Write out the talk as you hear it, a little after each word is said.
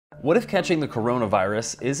What if catching the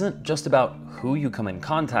coronavirus isn't just about who you come in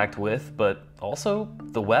contact with, but also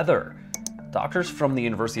the weather? Doctors from the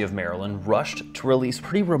University of Maryland rushed to release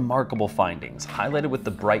pretty remarkable findings, highlighted with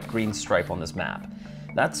the bright green stripe on this map.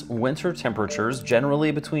 That's winter temperatures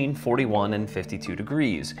generally between 41 and 52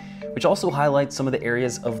 degrees, which also highlights some of the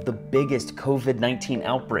areas of the biggest COVID-19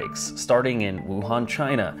 outbreaks, starting in Wuhan,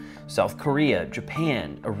 China, South Korea,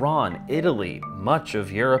 Japan, Iran, Italy, much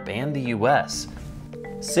of Europe, and the US.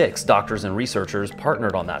 6 doctors and researchers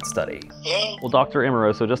partnered on that study. Well, Dr.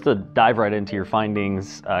 Amoroso, just to dive right into your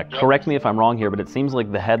findings, correct me if I'm wrong here, but it seems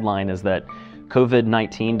like the headline is that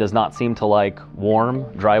COVID-19 does not seem to like warm,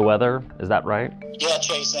 dry weather. Is that right? Yeah,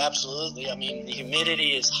 Chase, absolutely. I mean, the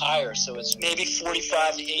humidity is higher, so it's maybe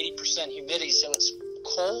 45 to 80% humidity, so it's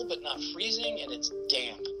cold but not freezing, and it's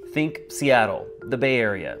damp. Think Seattle, the Bay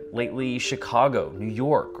Area, lately Chicago, New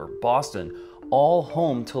York, or Boston, all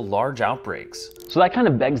home to large outbreaks. So that kind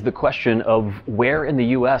of begs the question of where in the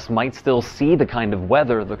US might still see the kind of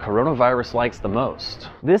weather the coronavirus likes the most.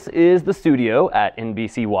 This is the studio at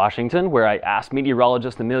NBC Washington, where I asked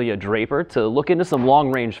meteorologist Amelia Draper to look into some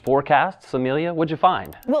long-range forecasts. Amelia, what'd you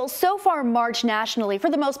find? Well, so far March nationally, for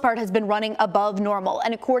the most part, has been running above normal.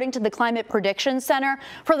 And according to the Climate Prediction Center,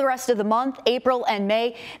 for the rest of the month, April and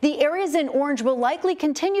May, the areas in orange will likely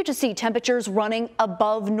continue to see temperatures running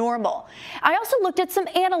above normal. I also looked at some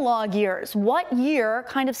analog years. What year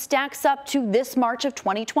kind of stacks up to this March of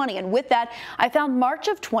 2020? And with that, I found March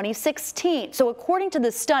of 2016. So according to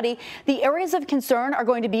this study, the areas of concern are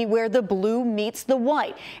going to be where the blue meets the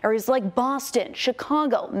white. Areas like Boston,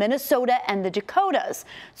 Chicago, Minnesota, and the Dakotas.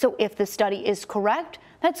 So if the study is correct,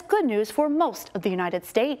 that's good news for most of the United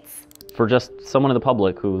States. For just someone in the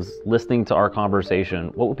public who's listening to our conversation,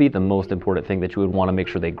 what would be the most important thing that you would want to make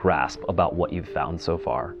sure they grasp about what you've found so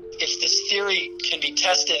far? If this theory can be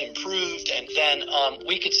tested and proved, and then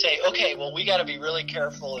we could say, okay, well, we got to be really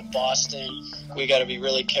careful in Boston, we got to be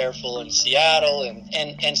really careful in Seattle,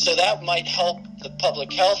 and so that might help the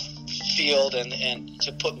public health field and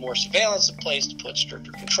to put more surveillance in place, to put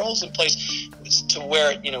stricter controls in place, to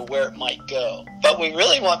where it might go. But we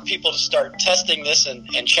really want people to start testing this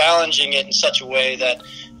and challenging it in such a way that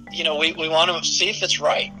we want to see if it's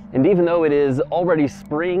right. And even though it is already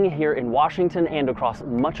spring here in Washington and across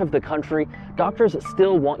much of the country, doctors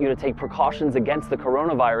still want you to take precautions against the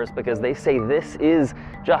coronavirus because they say this is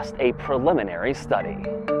just a preliminary study.